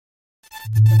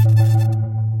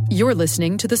You're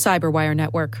listening to the Cyberwire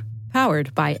Network,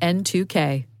 powered by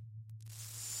N2K.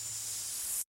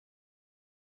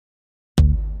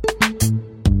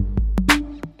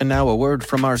 And now a word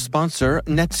from our sponsor,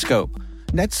 Netskope.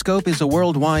 Netskope is a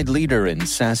worldwide leader in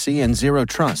SASE and Zero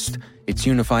Trust. Its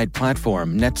unified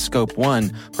platform, Netskope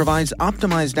One, provides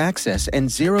optimized access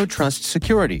and Zero Trust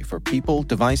security for people,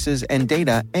 devices, and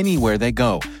data anywhere they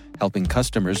go, helping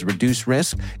customers reduce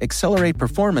risk, accelerate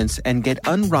performance, and get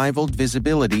unrivaled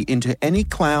visibility into any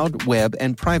cloud, web,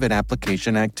 and private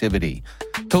application activity.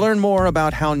 To learn more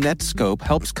about how Netskope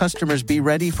helps customers be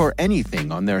ready for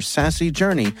anything on their SASE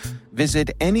journey, visit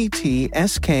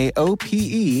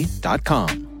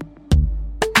netskope.com.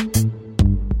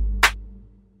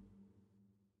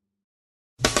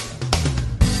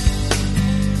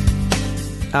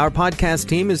 Our podcast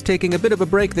team is taking a bit of a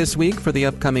break this week for the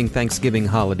upcoming Thanksgiving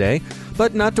holiday.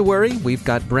 But not to worry, we've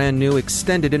got brand new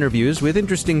extended interviews with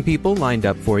interesting people lined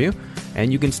up for you.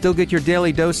 And you can still get your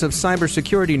daily dose of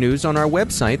cybersecurity news on our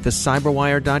website,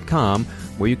 thecyberwire.com,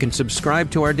 where you can subscribe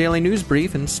to our daily news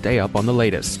brief and stay up on the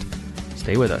latest.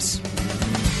 Stay with us.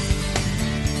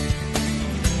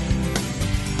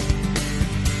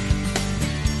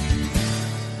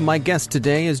 My guest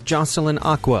today is Jocelyn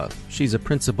Aqua. She's a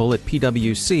principal at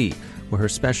PwC, where her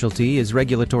specialty is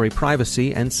regulatory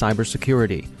privacy and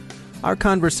cybersecurity. Our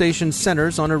conversation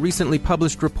centers on a recently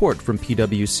published report from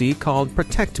PwC called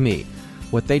Protect Me,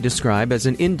 what they describe as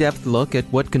an in-depth look at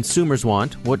what consumers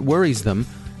want, what worries them,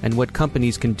 and what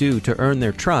companies can do to earn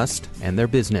their trust and their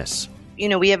business. You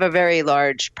know, we have a very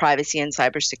large privacy and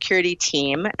cybersecurity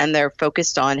team, and they're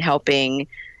focused on helping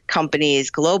companies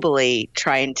globally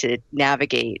trying to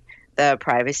navigate the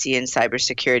privacy and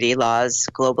cybersecurity laws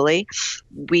globally.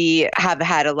 We have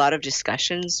had a lot of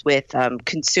discussions with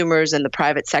consumers in the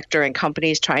private sector and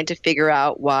companies trying to figure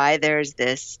out why there's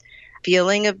this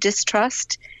feeling of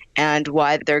distrust and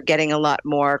why they're getting a lot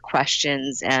more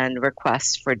questions and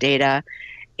requests for data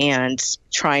and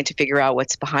trying to figure out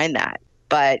what's behind that.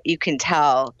 But you can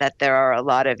tell that there are a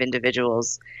lot of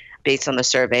individuals based on the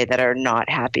survey that are not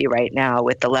happy right now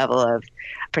with the level of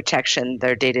protection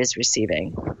their data is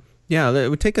receiving. Yeah, that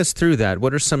would take us through that.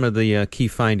 What are some of the key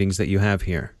findings that you have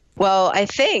here? Well, I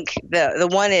think the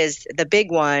one is, the big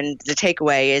one, the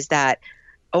takeaway is that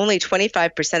only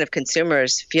 25% of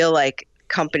consumers feel like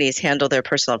companies handle their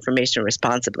personal information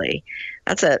responsibly.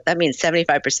 That means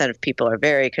 75% of people are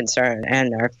very concerned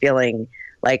and are feeling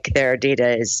like their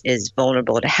data is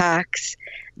vulnerable to hacks,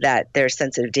 that their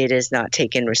sensitive data is not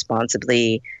taken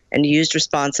responsibly and used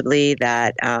responsibly,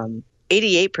 that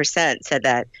 88% said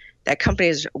that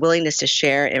companies' willingness to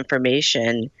share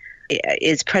information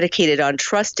is predicated on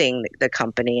trusting the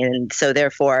company. And so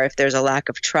therefore, if there's a lack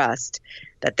of trust,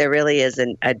 that there really is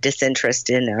a disinterest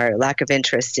in or lack of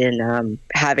interest in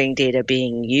having data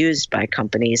being used by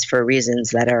companies for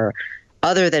reasons that are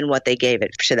other than what they gave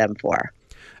it to them for.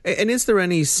 And is there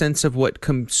any sense of what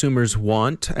consumers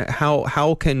want?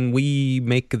 How can we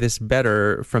make this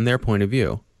better from their point of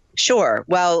view? Sure.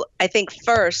 Well, I think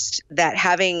first that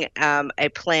having a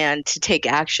plan to take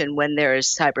action when there is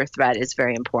cyber threat is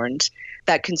very important.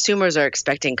 That consumers are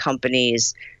expecting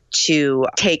companies to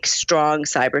take strong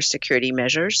cybersecurity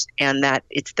measures, and that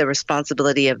it's the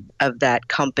responsibility of that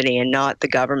company and not the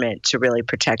government to really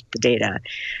protect the data.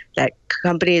 That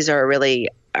companies have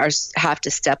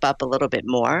to step up a little bit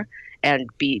more and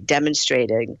be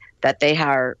demonstrating that they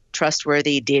are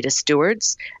trustworthy data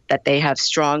stewards, that they have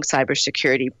strong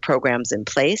cybersecurity programs in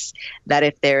place, that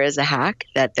if there is a hack,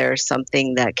 that there's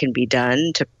something that can be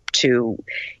done to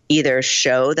either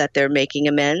show that they're making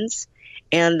amends,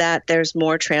 and that there's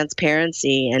more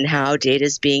transparency in how data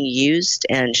is being used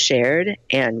and shared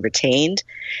and retained.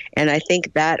 And I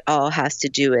think that all has to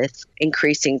do with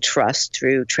increasing trust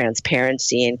through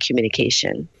transparency and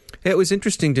communication. It was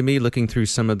interesting to me looking through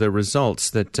some of the results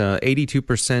that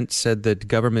 82% said that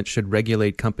government should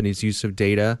regulate companies' use of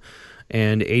data,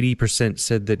 and 80%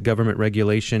 said that government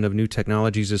regulation of new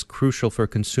technologies is crucial for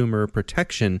consumer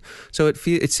protection. So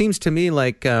it seems to me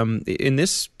like in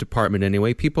this department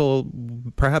anyway, people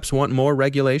perhaps want more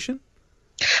regulation?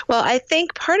 Well, I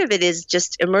think part of it is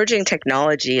just emerging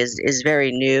technology is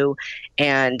very new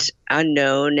and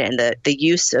unknown, and the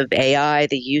use of AI,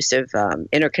 the use of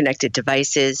interconnected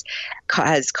devices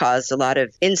has caused a lot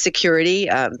of insecurity.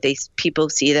 People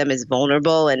see them as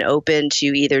vulnerable and open to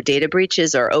either data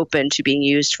breaches or open to being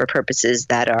used for purposes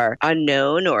that are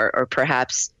unknown or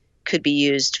perhaps could be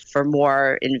used for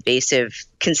more invasive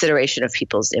consideration of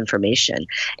people's information.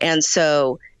 And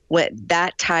so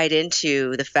that tied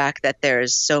into the fact that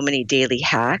there's so many daily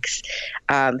hacks,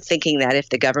 thinking that if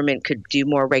the government could do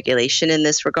more regulation in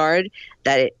this regard,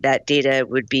 that data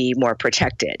would be more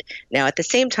protected. Now, at the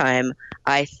same time,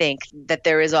 I think that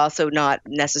there is also not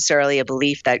necessarily a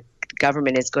belief that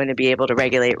government is going to be able to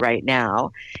regulate right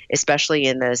now, especially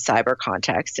in the cyber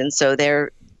context. And so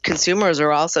consumers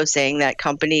are also saying that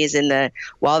companies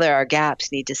while there are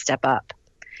gaps, need to step up.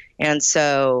 And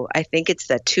so I think it's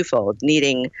that twofold,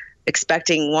 wanting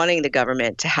the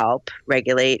government to help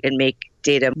regulate and make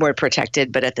data more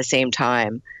protected, but at the same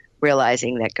time,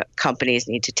 realizing that companies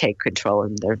need to take control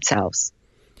of themselves.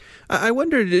 I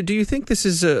wonder, do you think this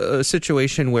is a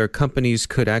situation where companies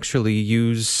could actually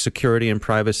use security and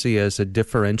privacy as a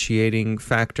differentiating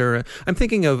factor? I'm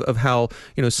thinking of how,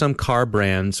 some car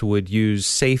brands would use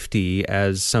safety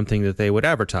as something that they would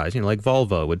advertise. Like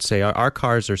Volvo would say, our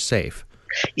cars are safe.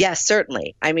 Yes,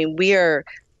 certainly. I mean, we are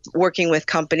working with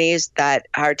companies that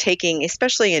are taking,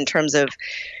 especially in terms of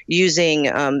using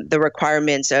the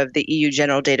requirements of the EU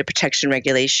General Data Protection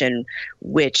Regulation,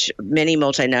 which many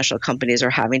multinational companies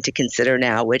are having to consider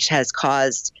now, which has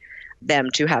caused them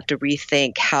to have to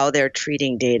rethink how they're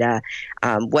treating data,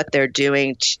 what they're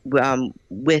doing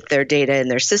with their data in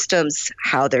their systems,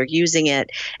 how they're using it.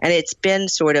 And it's been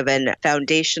sort of a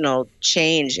foundational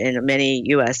change in many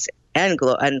U.S. and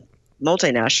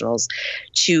multinationals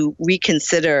to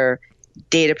reconsider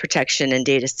data protection and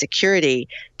data security.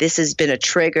 This has been a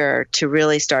trigger to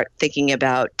really start thinking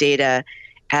about data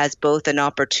as both an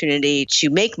opportunity to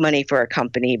make money for a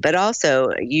company, but also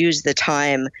use the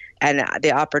time and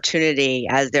the opportunity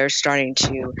as they're starting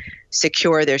to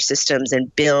secure their systems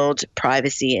and build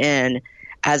privacy in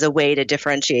as a way to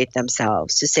differentiate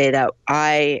themselves, to say that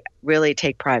I really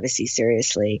take privacy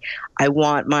seriously. I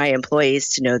want my employees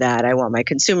to know that. I want my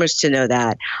consumers to know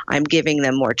that. I'm giving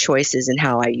them more choices in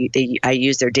how I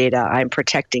use their data. I'm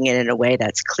protecting it in a way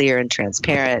that's clear and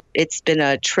transparent. It's been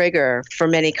a trigger for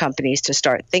many companies to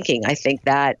start thinking. I think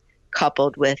that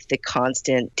coupled with the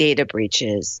constant data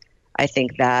breaches, I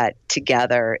think that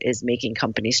together is making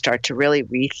companies start to really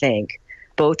rethink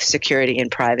both security and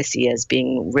privacy as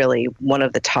being really one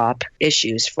of the top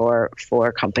issues for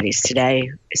companies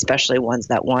today, especially ones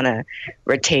that want to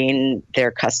retain their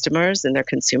customers and their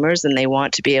consumers, and they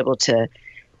want to be able to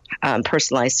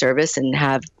personalize service and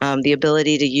have the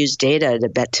ability to use data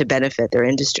to benefit their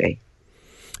industry.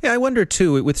 Yeah, I wonder,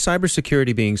 too, with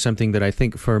cybersecurity being something that I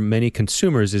think for many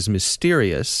consumers is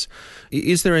mysterious,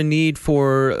 is there a need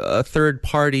for a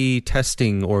third-party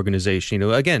testing organization?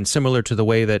 Again, similar to the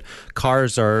way that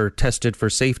cars are tested for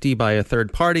safety by a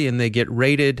third party and they get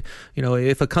rated.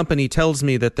 If a company tells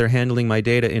me that they're handling my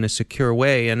data in a secure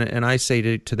way and I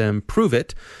say to them, prove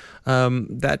it,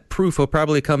 that proof will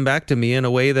probably come back to me in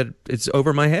a way that it's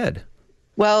over my head.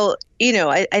 Well,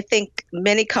 I think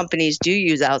many companies do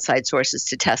use outside sources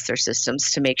to test their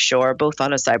systems to make sure, both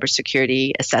on a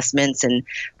cybersecurity assessments and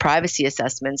privacy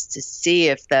assessments, to see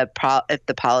if the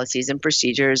policies and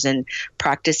procedures and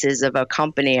practices of a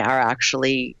company are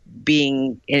actually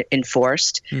being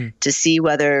enforced, to see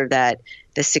whether that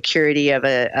the security of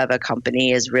a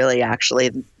company is really actually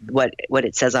what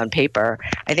it says on paper.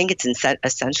 I think it's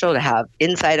essential to have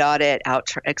inside audit,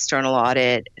 external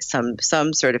audit,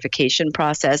 some certification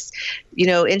process.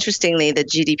 Interestingly, the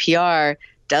GDPR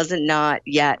doesn't not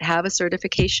yet have a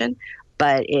certification,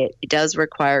 but it does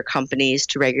require companies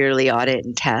to regularly audit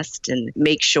and test and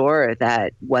make sure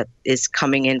that what is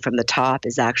coming in from the top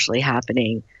is actually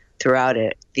happening throughout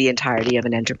the entirety of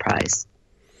an enterprise.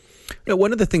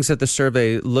 One of the things that the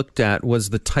survey looked at was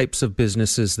the types of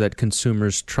businesses that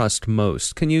consumers trust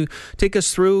most. Can you take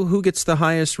us through who gets the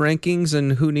highest rankings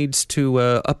and who needs to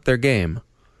up their game?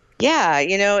 Yeah,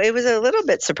 it was a little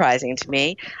bit surprising to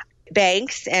me.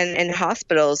 Banks and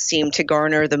hospitals seem to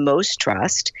garner the most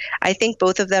trust. I think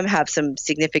both of them have some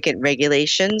significant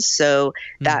regulations, so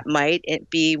that might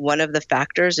be one of the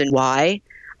factors in why.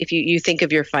 If you think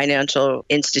of your financial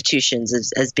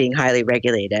institutions as being highly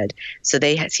regulated, so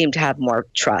they seem to have more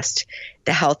trust.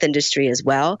 The health industry as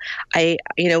well.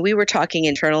 We were talking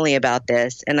internally about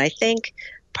this, and I think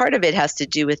part of it has to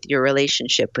do with your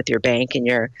relationship with your bank and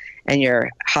your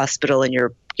hospital and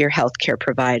your healthcare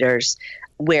providers,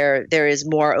 where there is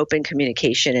more open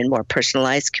communication and more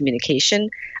personalized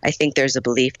communication. I think there's a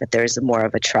belief that there is more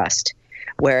of a trust,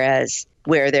 whereas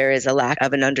where there is a lack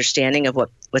of an understanding of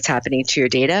what's happening to your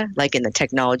data, like in the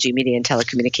technology, media, and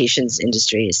telecommunications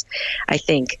industries, I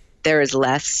think there is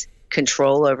less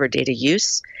control over data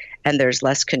use, and there's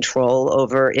less control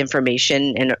over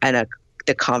information and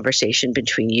the conversation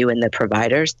between you and the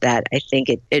providers. That I think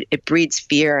it breeds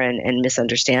fear and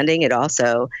misunderstanding. It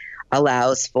also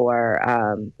allows for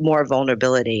more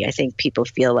vulnerability. I think people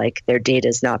feel like their data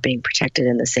is not being protected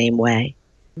in the same way.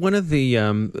 One of the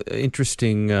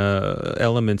interesting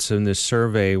elements in this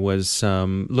survey was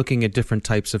looking at different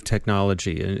types of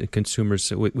technology and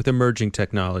consumers with emerging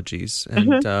technologies.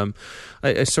 And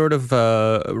I sort of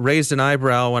raised an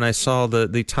eyebrow when I saw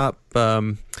the top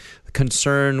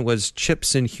concern was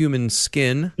chips in human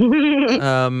skin.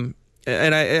 And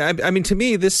I mean, to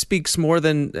me, this speaks more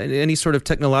than any sort of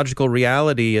technological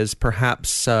reality as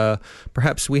perhaps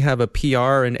we have a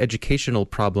PR and educational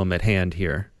problem at hand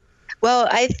here. Well,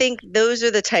 I think those are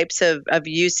the types of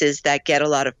uses that get a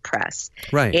lot of press.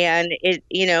 Right. And it,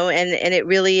 and it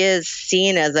really is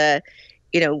seen as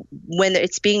when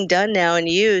it's being done now and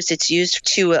used, it's used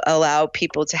to allow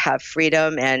people to have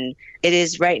freedom. And it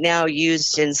is right now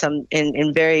used in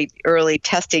very early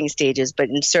testing stages, but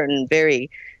in certain very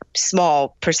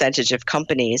small percentage of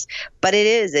companies. But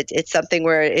it's something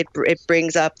where it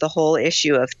brings up the whole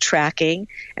issue of tracking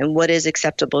and what is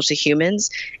acceptable to humans,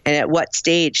 and at what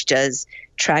stage does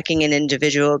tracking an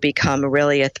individual become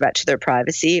really a threat to their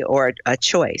privacy or a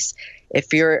choice.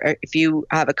 If you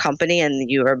have a company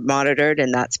and you are monitored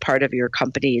and that's part of your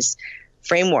company's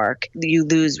framework, you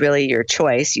lose really your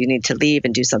choice. You need to leave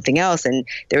and do something else. And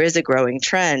there is a growing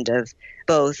trend of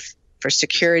both for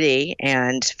security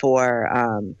and for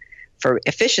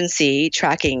efficiency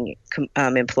tracking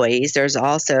employees. There's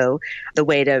also the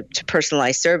way to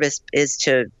personalize service is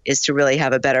to really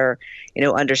have a better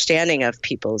understanding of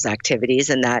people's activities,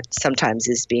 and that sometimes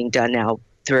is being done now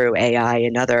through AI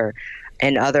and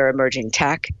other emerging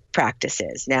tech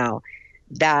practices. Now,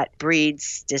 that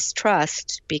breeds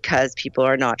distrust because people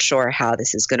are not sure how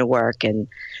this is going to work. And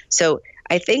so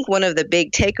I think one of the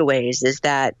big takeaways is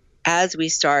that as we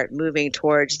start moving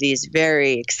towards these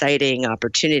very exciting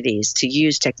opportunities to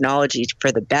use technology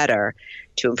for the better,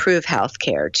 to improve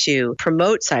healthcare, to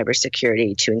promote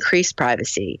cybersecurity, to increase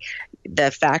privacy,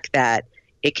 the fact that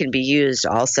it can be used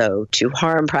also to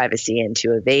harm privacy and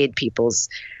to evade people's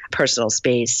personal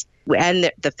space, and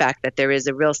the fact that there is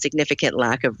a real significant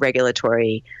lack of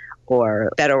regulatory or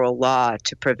federal law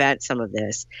to prevent some of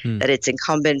this, that it's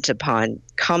incumbent upon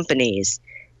companies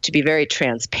to be very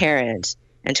transparent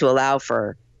and to allow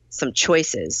for some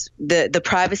choices. The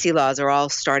privacy laws are all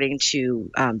starting to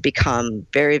become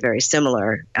very, very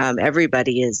similar.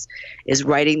 Everybody is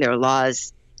writing their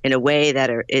laws in a way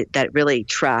that really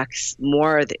tracks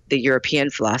more the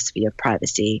European philosophy of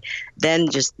privacy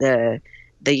than just the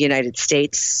United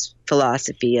States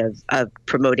philosophy of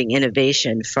promoting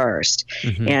innovation first.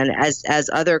 And as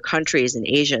other countries in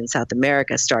Asia and South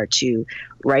America start to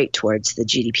write towards the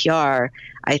GDPR,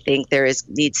 I think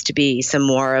needs to be some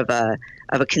more of a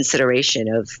consideration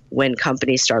of when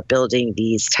companies start building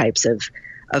these types of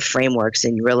frameworks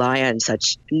and rely on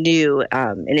such new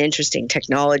and interesting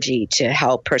technology to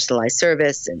help personalize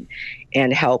service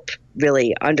and help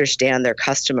really understand their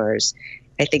customers.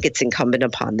 I think it's incumbent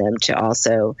upon them to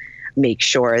also make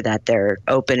sure that they're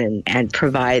open and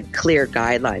provide clear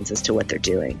guidelines as to what they're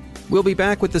doing. We'll be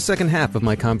back with the second half of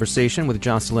my conversation with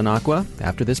Jocelyn Aqua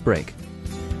after this break.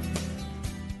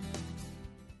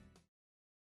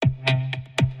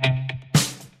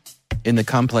 In the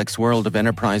complex world of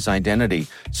enterprise identity,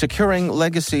 securing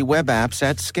legacy web apps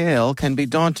at scale can be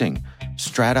daunting.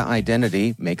 Strata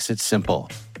Identity makes it simple.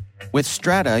 With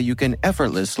Strata, you can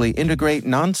effortlessly integrate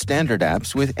non-standard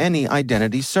apps with any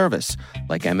identity service,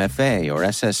 like MFA or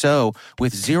SSO,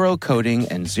 with zero coding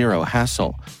and zero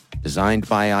hassle. Designed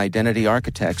by identity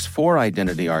architects for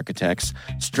identity architects,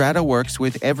 Strata works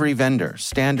with every vendor,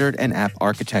 standard, and app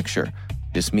architecture.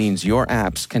 This means your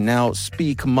apps can now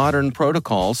speak modern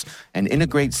protocols and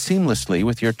integrate seamlessly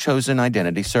with your chosen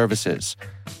identity services.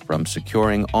 From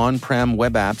securing on-prem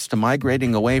web apps to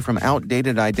migrating away from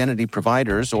outdated identity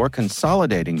providers or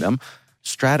consolidating them,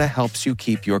 Strata helps you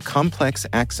keep your complex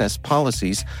access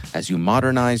policies as you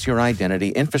modernize your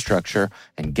identity infrastructure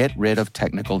and get rid of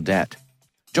technical debt.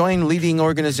 Join leading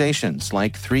organizations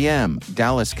like 3M,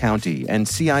 Dallas County, and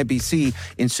CIBC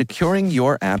in securing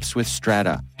your apps with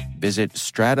Strata. Visit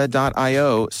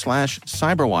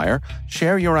strata.io/cyberwire,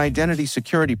 share your identity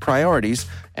security priorities,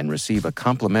 and receive a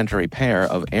complimentary pair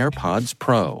of AirPods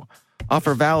Pro.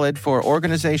 Offer valid for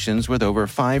organizations with over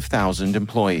 5,000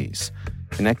 employees.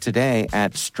 Connect today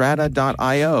at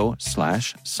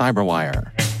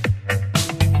strata.io/cyberwire.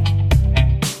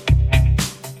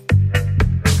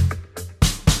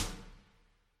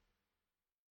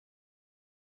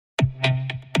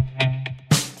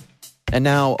 And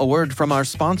now, a word from our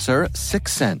sponsor,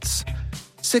 6sense.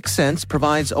 Sixth Sense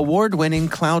provides award-winning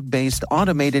cloud-based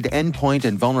automated endpoint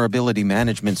and vulnerability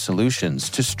management solutions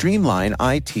to streamline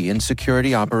IT and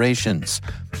security operations.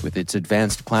 With its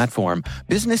advanced platform,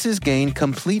 businesses gain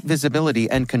complete visibility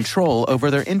and control over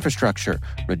their infrastructure,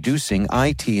 reducing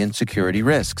IT and security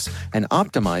risks and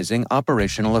optimizing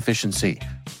operational efficiency.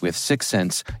 With Sixth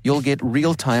Sense, you'll get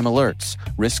real-time alerts,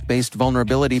 risk-based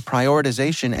vulnerability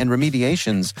prioritization and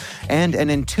remediations, and an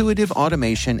intuitive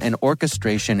automation and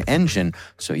orchestration engine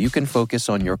so you can focus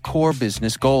on your core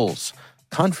business goals.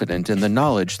 Confident in the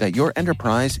knowledge that your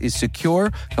enterprise is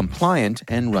secure, compliant,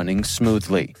 and running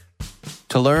smoothly.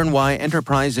 To learn why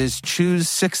enterprises choose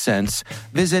Sixth Sense,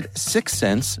 visit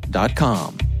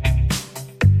sixthsense.com.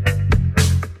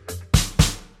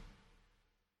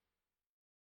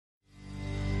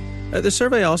 The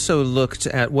survey also looked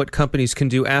at what companies can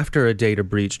do after a data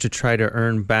breach to try to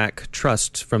earn back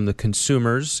trust from the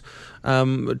consumers.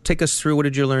 Take us through, what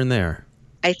did you learn there?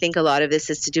 I think a lot of this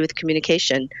is to do with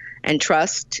communication, and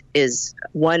trust is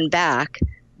won back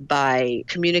by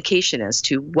communication as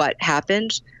to what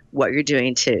happened, what you're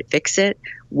doing to fix it,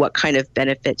 what kind of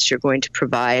benefits you're going to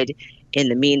provide in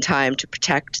the meantime to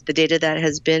protect the data that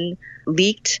has been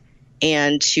leaked,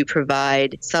 and to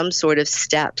provide some sort of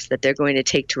steps that they're going to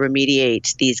take to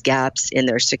remediate these gaps in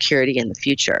their security in the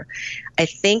future. I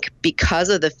think because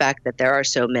of the fact that there are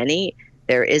so many,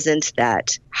 there isn't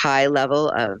that high level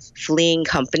of fleeing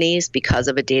companies because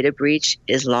of a data breach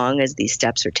as long as these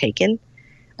steps are taken.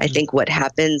 I think what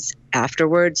happens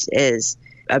afterwards is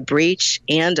a breach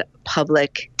and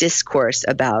public discourse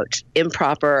about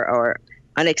improper or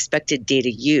unexpected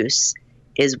data use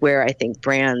is where I think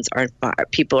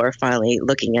people are finally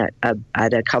looking at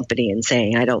a company and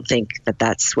saying, I don't think that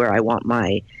that's where I want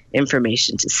my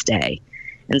information to stay.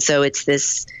 And so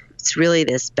it's really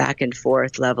this back and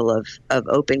forth level of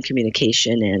open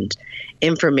communication and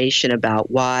information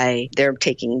about why they're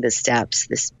taking the steps,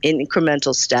 this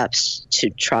incremental steps to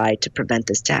try to prevent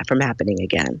this from happening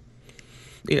again.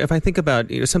 If I think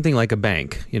about something like a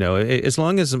bank, as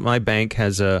long as my bank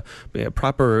has a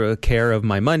proper care of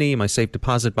my money, my safe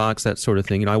deposit box, that sort of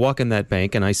thing, I walk in that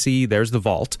bank and I see there's the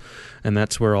vault, and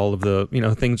that's where all of the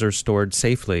things are stored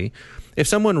safely. If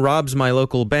someone robs my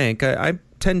local bank, I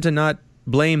tend to not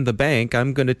blame the bank.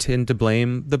 I'm going to tend to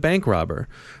blame the bank robber.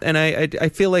 And I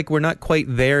feel like we're not quite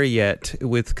there yet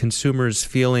with consumers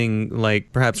feeling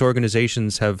like perhaps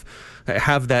organizations have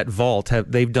that vault.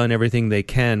 They've done everything they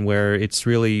can, where it's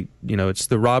really, it's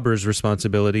the robber's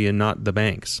responsibility and not the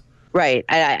bank's. Right.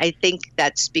 I think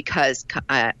that's because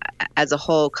as a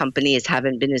whole, companies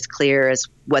haven't been as clear as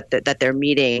that they're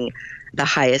meeting the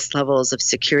highest levels of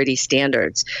security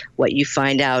standards. What you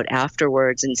find out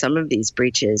afterwards in some of these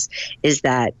breaches is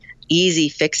that easy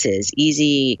fixes,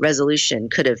 easy resolution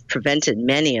could have prevented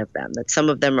many of them, that some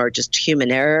of them are just human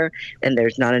error and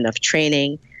there's not enough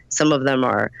training. Some of them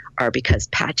are because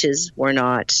patches were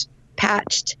not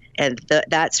patched. And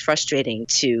that's frustrating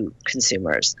to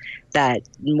consumers, that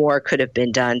more could have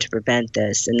been done to prevent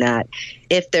this, and that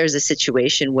if there's a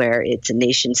situation where it's a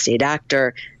nation-state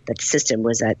actor, that the system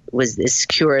was as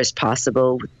secure as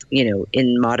possible,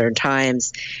 in modern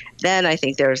times, then I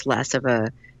think there's less of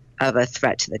a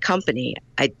threat to the company.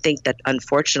 I think that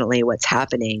unfortunately what's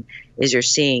happening is you're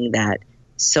seeing that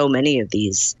so many of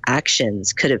these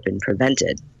actions could have been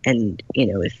prevented. And,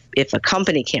 if a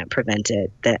company can't prevent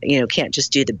it, that, can't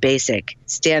just do the basic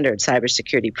standard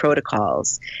cybersecurity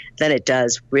protocols, then it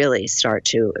does really start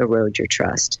to erode your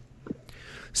trust.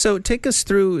 So take us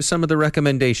through some of the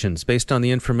recommendations based on the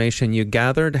information you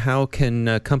gathered. How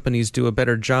can companies do a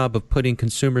better job of putting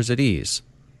consumers at ease?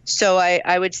 So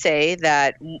I would say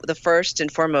that the first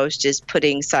and foremost is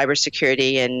putting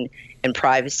cybersecurity and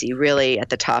privacy really at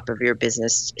the top of your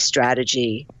business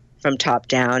strategy from top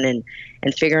down, and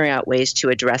figuring out ways to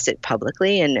address it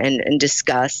publicly and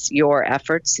discuss your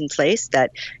efforts in place, that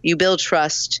you build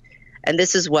trust. And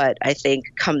this is what I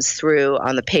think comes through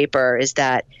on the paper, is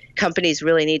that companies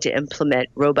really need to implement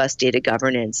robust data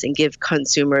governance and give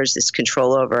consumers this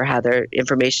control over how their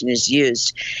information is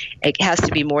used. It has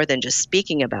to be more than just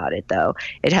speaking about it, though.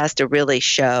 It has to really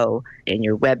show in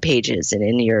your web pages and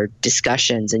in your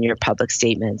discussions and your public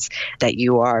statements that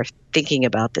you are thinking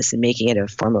about this and making it a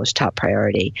foremost top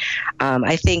priority.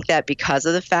 I think that because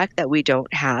of the fact that we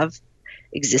don't have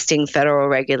existing federal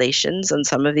regulations on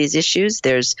some of these issues,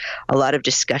 there's a lot of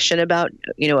discussion about,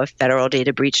 a federal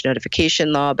data breach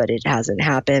notification law, but it hasn't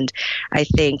happened. I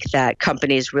think that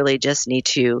companies really just need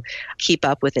to keep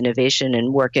up with innovation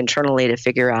and work internally to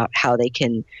figure out how they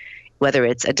can, whether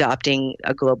it's adopting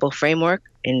a global framework,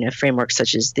 in a framework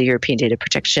such as the European Data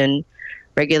Protection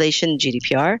Regulation,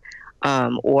 GDPR,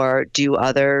 or do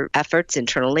other efforts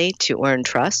internally to earn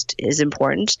trust is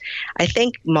important. I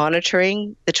think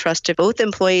monitoring the trust of both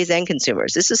employees and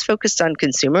consumers. This is focused on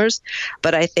consumers,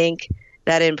 but I think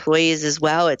that employees as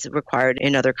well, it's required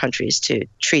in other countries to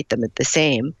treat them the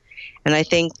same. And I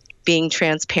think being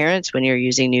transparent when you're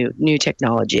using new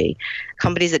technology.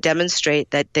 Companies that demonstrate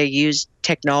that they use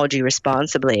technology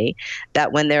responsibly,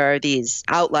 that when there are these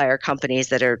outlier companies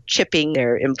that are chipping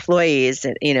their employees,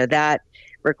 that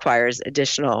requires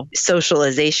additional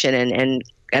socialization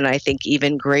and I think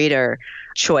even greater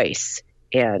choice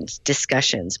and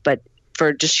discussions. But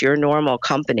for just your normal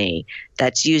company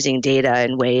that's using data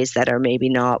in ways that are maybe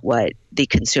not what the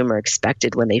consumer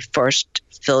expected when they first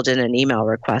filled in an email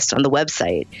request on the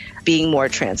website, being more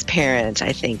transparent,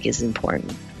 I think, is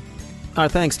important. Our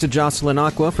thanks to Jocelyn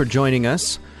Aqua for joining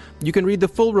us. You can read the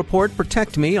full report,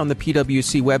 Protect Me, on the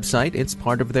PwC website. It's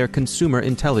part of their Consumer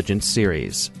Intelligence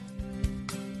series.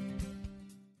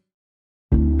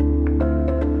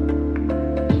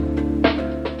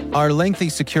 Are lengthy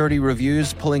security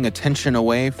reviews pulling attention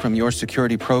away from your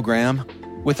security program?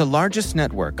 With the largest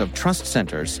network of trust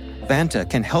centers, Vanta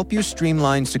can help you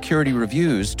streamline security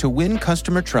reviews to win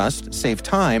customer trust, save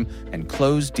time, and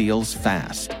close deals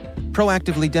fast.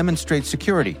 Proactively demonstrate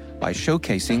security by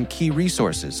showcasing key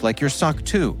resources like your SOC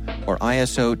 2 or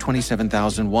ISO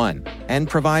 27001 and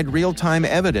provide real-time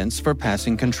evidence for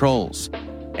passing controls.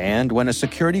 And when a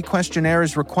security questionnaire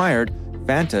is required,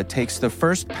 Vanta takes the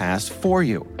first pass for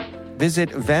you. Visit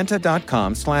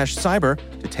vanta.com/cyber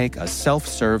to take a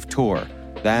self-serve tour.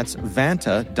 That's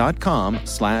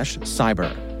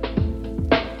vanta.com/cyber.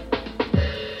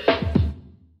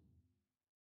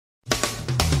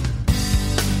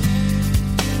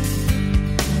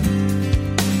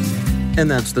 And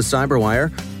that's the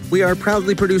Cyberwire. We are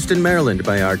proudly produced in Maryland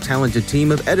by our talented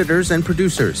team of editors and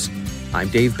producers. I'm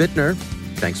Dave Bittner.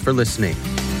 Thanks for listening.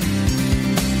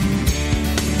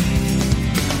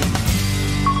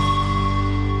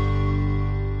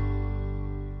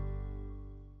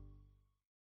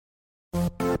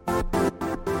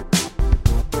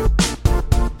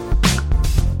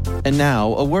 And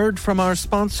now, a word from our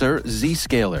sponsor,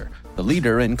 Zscaler, the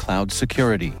leader in cloud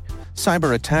security.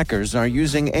 Cyber attackers are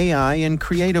using AI in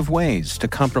creative ways to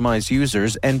compromise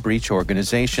users and breach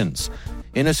organizations.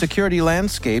 In a security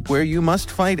landscape where you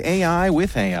must fight AI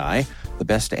with AI, the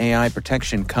best AI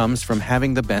protection comes from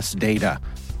having the best data.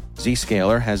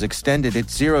 Zscaler has extended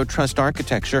its zero-trust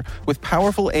architecture with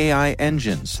powerful AI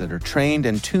engines that are trained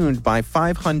and tuned by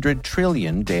 500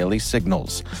 trillion daily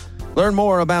signals. Learn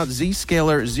more about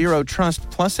Zscaler Zero Trust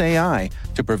Plus AI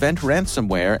to prevent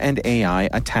ransomware and AI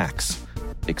attacks.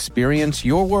 Experience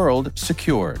your world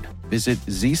secured. Visit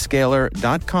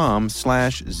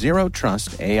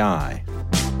zscaler.com/zerotrustai.